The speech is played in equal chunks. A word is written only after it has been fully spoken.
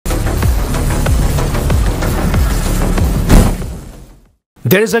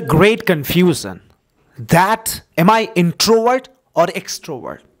There is a great confusion that am I introvert or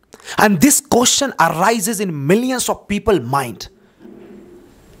extrovert? And this question arises in millions of people mind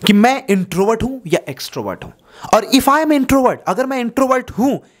कि मैं introvert हूं या extrovert हूं. और if I am introvert, अगर मैं introvert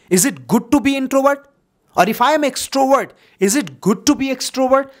हूं, is it good to be introvert? और if I am extrovert, is it good to be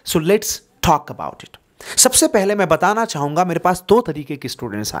extrovert? So let's talk about it. सबसे पहले मैं बताना चाहूंगा, मेरे पास दो तरीके के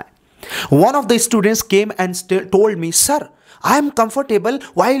स्टूडेंट्स आए. One of the students came and told me, sir, I am comfortable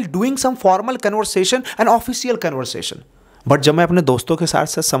while doing some formal conversation and official conversation. But जब मैं अपने दोस्तों के साथ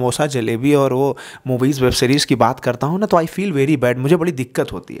साथ समोसा जलेबी और वो मूवीज़ वेब सीरीज़ की बात करता हूँ ना, तो आई फील वेरी बैड. मुझे बड़ी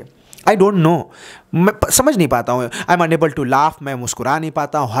दिक्कत होती है. आई डोंट नो, मैं समझ नहीं पाता हूँ. I am unable to laugh, मैं मुस्कुरा नहीं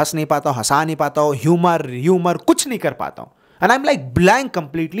पाता हूँ, हंस नहीं पाता हूँ, हंसा नहीं पाता हूँ, ह्यूमर कुछ नहीं कर पाता हूँ. And I am like blank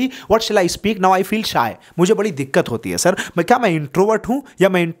completely. What shell I speak now? I feel shy. मुझे बड़ी दिक्कत होती है. सर मैं इंट्रोवर्ट हूँ या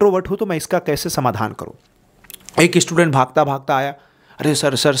मैं इंट्रोवर्ट हूँ? तो मैं इसका कैसे समाधान करूँ? एक स्टूडेंट भागता भागता आया, अरे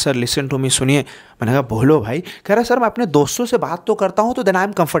sir sir sir listen to me, सुनिए. मैंने कहा बोलो भाई. कह रहा सर मैं अपने दोस्तों से बात तो करता हूँ तो देन आई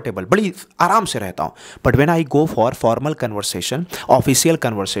एम कंफर्टेबल, बड़ी आराम से रहता हूँ. But when I go for formal conversation, official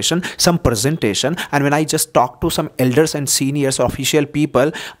conversation, some presentation, and when I just talk to some elders and seniors, official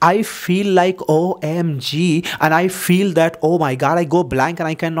people, I feel like OMG, and I feel that oh my God, I go blank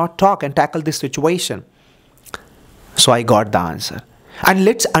and I cannot talk and tackle this situation. So I got the answer. And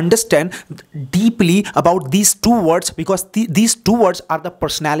let's understand deeply about these two words, because these two words are the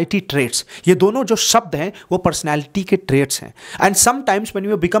personality traits. ये दोनों जो शब्द हैं वो personality के traits हैं. And sometimes when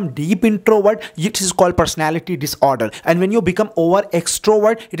you become deep introvert, it is called personality disorder. And when you become over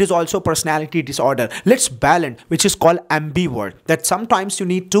extrovert, it is also personality disorder. Let's balance, which is called ambivert. That sometimes you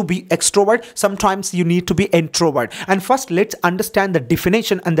need to be extrovert, sometimes you need to be introvert. And first, let's understand the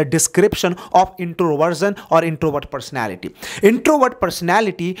definition and the description of introversion or introvert personality. Introvert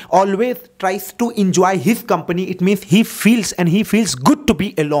personality always tries to enjoy his company. It means he feels good to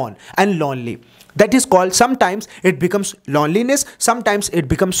be alone and lonely. That is called, sometimes it becomes loneliness, sometimes it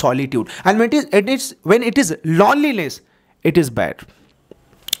becomes solitude. And when it is loneliness, it is bad.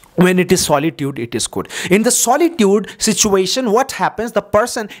 When it is solitude, it is good. In the solitude situation, what happens? The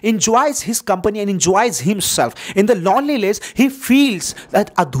person enjoys his company and enjoys himself. In the loneliness, he feels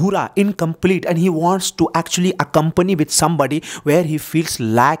that adhura, incomplete, and he wants to actually accompany with somebody where he feels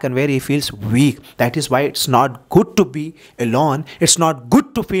lack and where he feels weak. That is why it's not good to be alone. It's not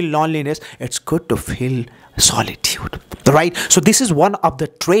good to feel loneliness. It's good to feel solitude, right? So this is one of the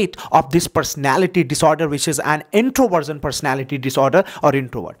trait of this personality disorder, which is an introversion personality disorder or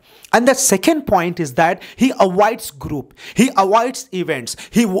introvert. And the second point is that he avoids group, he avoids events,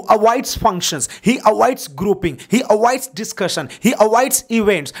 he avoids functions, he avoids grouping, he avoids discussion, he avoids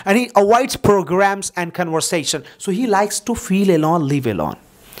events, and he avoids programs and conversation. So he likes to feel alone, live alone.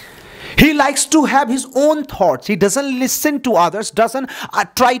 He likes to have his own thoughts. He doesn't listen to others, doesn't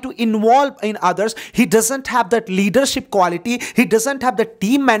try to involve in others. He doesn't have that leadership quality. He doesn't have the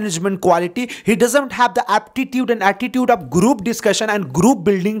team management quality. He doesn't have the aptitude and attitude of group discussion and group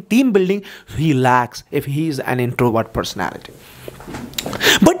building, team building. He lacks if he is an introvert personality.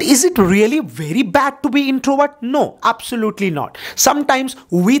 But is it really very bad to be introvert? No, absolutely not. Sometimes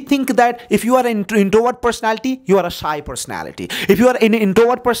we think that if you are an introvert personality, you are a shy personality. If you are an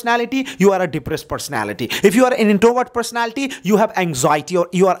introvert personality, you are a depressed personality. If you are an introvert personality, you have anxiety or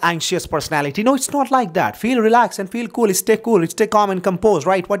you are anxious personality. No, it's not like that. Feel relaxed and feel cool, stay calm and composed,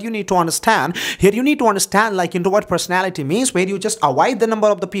 right? What you need to understand here, you need to understand like introvert personality means where you just avoid the number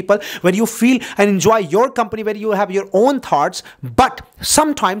of the people, where you feel and enjoy your company, where you have your own thoughts. But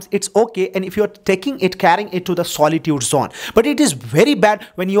sometimes it's okay, and if you're carrying it to the solitude zone. But it is very bad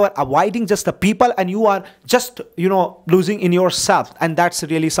when you are avoiding just the people and you are just, losing in yourself, and that's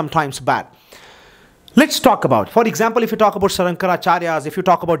really sometimes bad. Let's talk about, for example, if you talk about Shankaracharyas, if you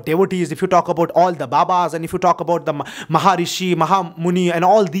talk about devotees, if you talk about all the Babas, and if you talk about the Maharishi, Mahamuni, and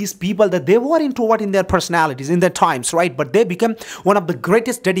all these people, that they were introvert in their personalities, in their times, right? But they became one of the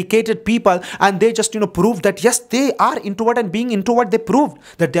greatest dedicated people, and they just, proved that yes, they are introvert, and being introvert, they proved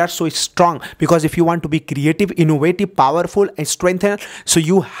that they are so strong. Because if you want to be creative, innovative, powerful, and strengthened, so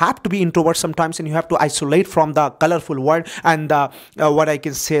you have to be introvert sometimes, and you have to isolate from the colorful world and the, what I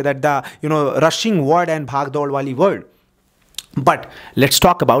can say, that the, rushing world and bhagdod wali world. But let's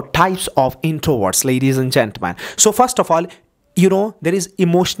talk about types of introverts, ladies and gentlemen. So first of all, there is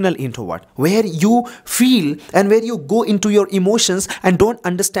emotional introvert, where you feel and where you go into your emotions and don't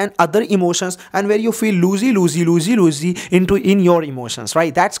understand other emotions, and where you feel loosey in your emotions,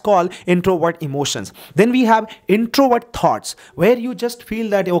 right? That's called introvert emotions. Then we have introvert thoughts, where you just feel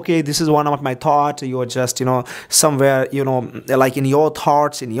that, okay, this is one of my thoughts. You're just somewhere like in your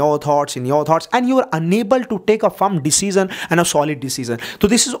thoughts, and you are unable to take a firm decision and a solid decision. So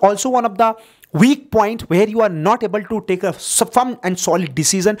this is also one of the weak point, where you are not able to take a firm and solid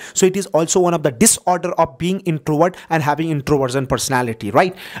decision. So it is also one of the disorder of being introvert and having introversion personality,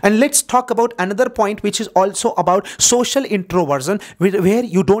 right? And let's talk about another point, which is also about social introversion, where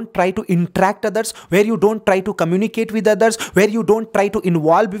you don't try to interact others, where you don't try to communicate with others, where you don't try to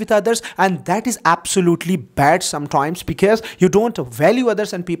involve with others. And that is absolutely bad sometimes, because you don't value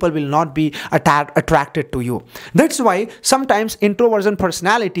others and people will not be attracted to you. That's why sometimes introversion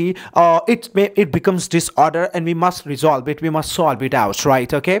personality, it becomes disorder, and we must resolve it, we must solve it out,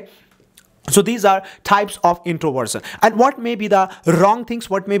 right? Okay, so these are types of introversion. And what may be the wrong things,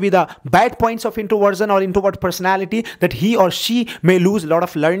 what may be the bad points of introversion or introvert personality? That he or she may lose a lot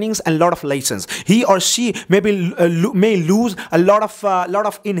of learnings and a lot of lessons. He or she may lose a lot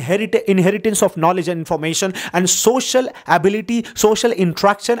of inheritance of knowledge and information and social ability, social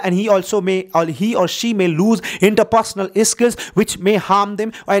interaction. And he or she may lose interpersonal skills, which may harm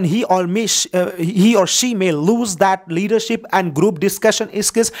them. And he or she may lose that leadership and group discussion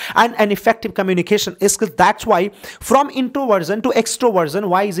skills and an effective communication skills. That's why from introversion to extroversion,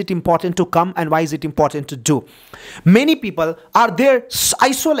 why is it important to come and why is it important to do? Many people are there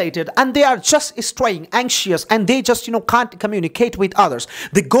isolated, and they are just straying, anxious, and they just can't communicate with others.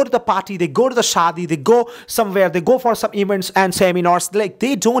 They go to the party, they go to the shadi, they go somewhere, they go for some events and seminars, like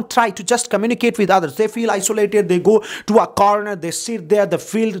they don't try to just communicate with others. They feel isolated, they go to a corner, they sit there, they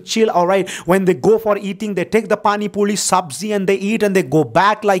feel chill. All right, when they go for eating, they take the pani puri sabzi and they eat and they go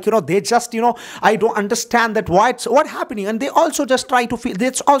back, like they just I don't understand that what's happening. And they also just try to feel,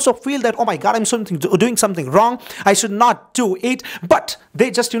 they also feel that, oh my god, I'm doing something wrong, I should not do it. But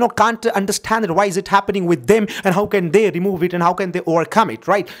they just can't understand that why is it happening with them, and how can they remove it, and how can they overcome it,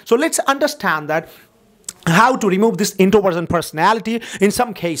 right? So let's understand that how to remove this introversion personality in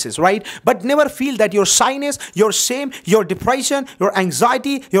some cases, right? But never feel that your shyness, your shame, your depression, your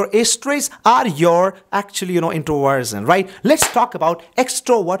anxiety, your stress are your actually introversion, right? Let's talk about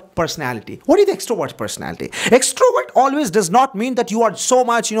extrovert personality. What is the extrovert personality? Extrovert always does not mean that you are so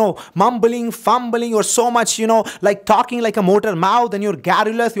much mumbling, fumbling, or so much like talking like a motor mouth, and you're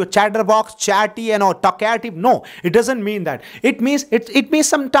garrulous, you're chatterbox, chatty, and talkative. No, it doesn't mean that. It means it means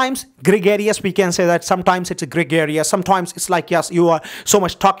sometimes gregarious, we can say that. Sometimes it's a gregarious, sometimes it's like, yes, you are so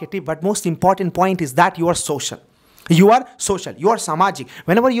much talkative, but most important point is that you are social. You are social, you are samajic.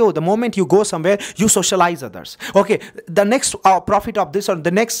 The moment you go somewhere, you socialize others. Okay, the next profit of this, or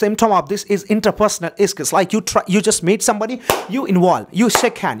the next symptom of this, is interpersonal skills. Like you just meet somebody, you involve, you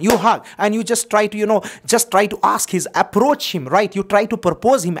shake hand, you hug, and you just try to ask approach him, right? You try to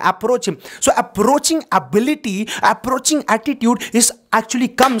propose him, approach him. So approaching ability, approaching attitude is actually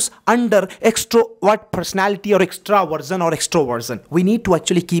comes under extrovert personality or extraversion or extroversion. We need to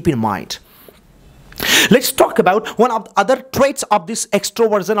actually keep in mind. Let's talk about one of the other traits of this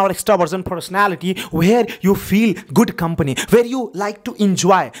extroversion or extraversion personality, where you feel good company, where you like to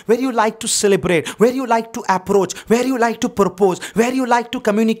enjoy, where you like to celebrate, where you like to approach, where you like to propose, where you like to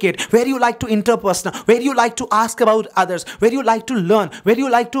communicate, where you like to interpersonal, where you like to ask about others, where you like to learn, where you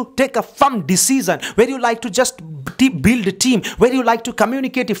like to take a firm decision, where you like to just build a team, where you like to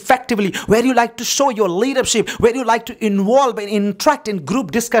communicate effectively, where you like to show your leadership, where you like to involve and interact in group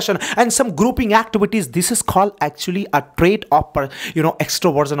discussion and some grouping activities. This is called actually a trait of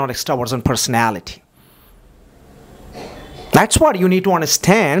extroversion or extraversion personality. That's what you need to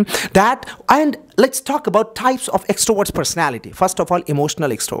understand that. And let's talk about types of extrovert personality. First of all, emotional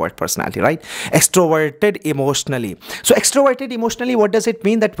extrovert personality, right? Extroverted emotionally. So extroverted emotionally, what does it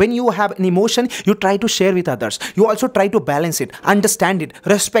mean? That when you have an emotion, you try to share with others. You also try to balance it, understand it,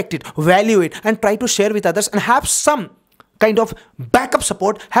 respect it, value it, and try to share with others, and have some kind of backup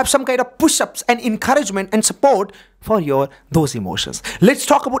support, have some kind of push-ups and encouragement and support for those emotions. Let's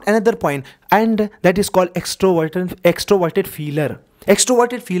talk about another point, and that is called extroverted feeler.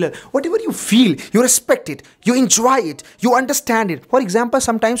 Extroverted feeler, whatever you feel, you respect it, you enjoy it, you understand it. For example,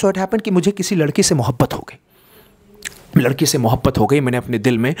 sometimes what happened कि मुझे किसी लड़की से मोहब्बत हो गई, लड़की से मोहब्बत हो गई, मैंने अपने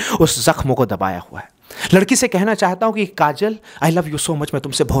दिल में उस जख्म को दबाया हुआ है. लड़की से कहना चाहता हूं कि काजल, I love you so much, मैं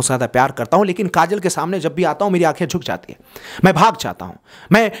तुमसे बहुत ज़्यादा प्यार करता हूं, लेकिन काजल के सामने जब भी आता हूं मेरी आंखें झुक जाती है, मैं भाग जाता हूं।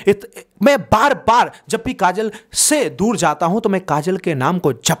 मैं बार बार जब भी काजल से दूर जाता हूं तो मैं काजल के नाम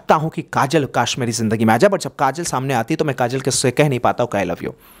को जपता हूं कि काजल काश मेरी जिंदगी में आ जाए, बट जब काजल सामने आती है तो मैं काजल के से कह नहीं पाता हूं कि आई लव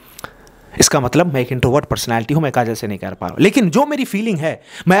यू। इसका मतलब मैं एक इंट्रोवर्ट पर्सनालिटी हूं, मैं काजल से नहीं कर पा रहा हूं। लेकिन जो मेरी फीलिंग है,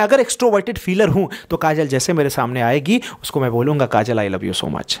 मैं अगर एक्सट्रोवर्टेड फीलर हूं तो काजल जैसे मेरे सामने आएगी उसको मैं बोलूंगा काजल I love you so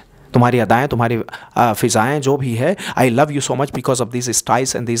much, तुम्हारी अदाएं, तुम्हारी फिजाएं जो भी है, I love you so much because of this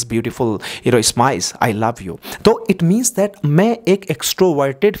styles and this beautiful smiles, I love you. तो इट मीन्स दैट मैं एक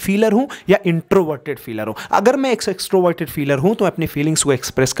एक्सट्रोवर्टेड फीलर हूं या इंट्रोवर्टेड फीलर हूं। अगर मैं एक एक्सट्रोवर्टेड फीलर हूं तो मैं अपनी फीलिंग्स को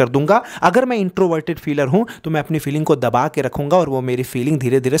एक्सप्रेस कर दूंगा, अगर मैं इंट्रोवर्टेड फीलर हूं तो मैं अपनी फीलिंग को दबा के रखूंगा और वो मेरी फीलिंग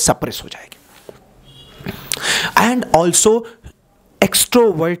धीरे धीरे सप्रेस हो जाएगी। And also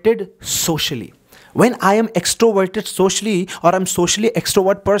extroverted socially. When I am extroverted socially or I'm socially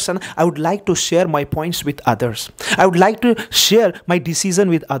extrovert person, I would like to share my points with others. I would like to share my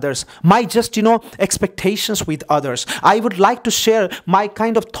decision with others, my just expectations with others. I would like to share my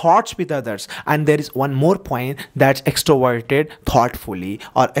kind of thoughts with others. And there is one more point, that's extroverted thoughtfully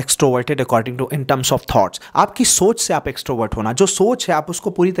or extroverted according to in terms of thoughts. आपकी सोच से आप extrovert होना, जो सोच है आप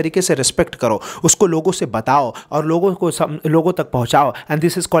उसको पूरी तरीके से respect करो, उसको लोगों से बताओ और लोगों तक पहुंचाओ, and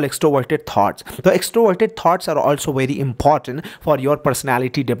this is called extroverted thoughts. तो extroverted thoughts are also very important for your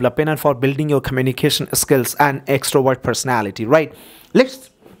personality development and for building your communication skills and extrovert personality, right?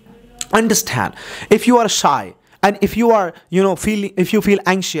 Let's understand, if you are shy and if you are if you feel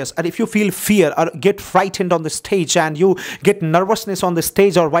anxious or if you feel fear or get frightened on the stage and you get nervousness on the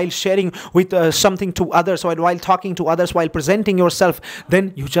stage or while sharing with something to others or while talking to others, while presenting yourself,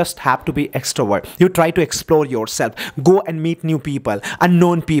 then you just have to be extrovert. You try to explore yourself, go and meet new people,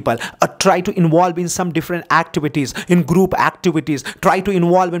 unknown people, try to involve in some different activities, in group activities, try to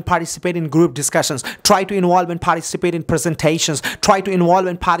involve and participate in group discussions, try to involve and participate in presentations, try to involve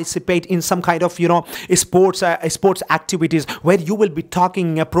and participate in some kind of sports activities where you will be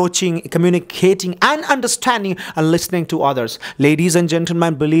talking, approaching, communicating and understanding and listening to others. Ladies and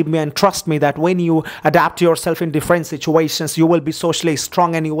gentlemen, believe me and trust me that when you adapt yourself in different situations, you will be socially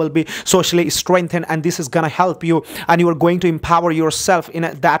strong and you will be socially strengthened, and this is gonna help you, and you are going to empower yourself in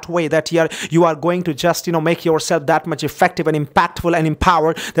that way that you are going to just make yourself that much effective and impactful and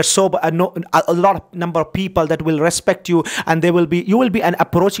empowered. There's a lot of number of people that will respect you, and you will be an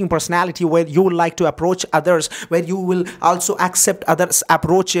approaching personality where you would like to approach others, where you will also accept others'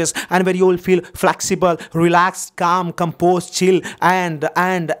 approaches, and where you will feel flexible, relaxed, calm, composed, chill, and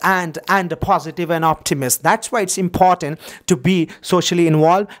positive and optimist. That's why it's important to be socially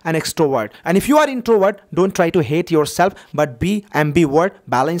involved and extrovert. And if you are introvert, don't try to hate yourself, but be ambivert,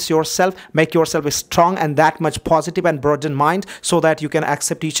 balance yourself, make yourself strong and that much positive and broaden mind, so that you can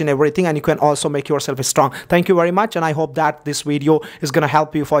accept each and everything and you can also make yourself strong. Thank you very much, and I hope that this video is going to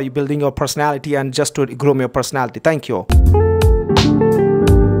help you for you building your personality and just to groom your personality. Thank you.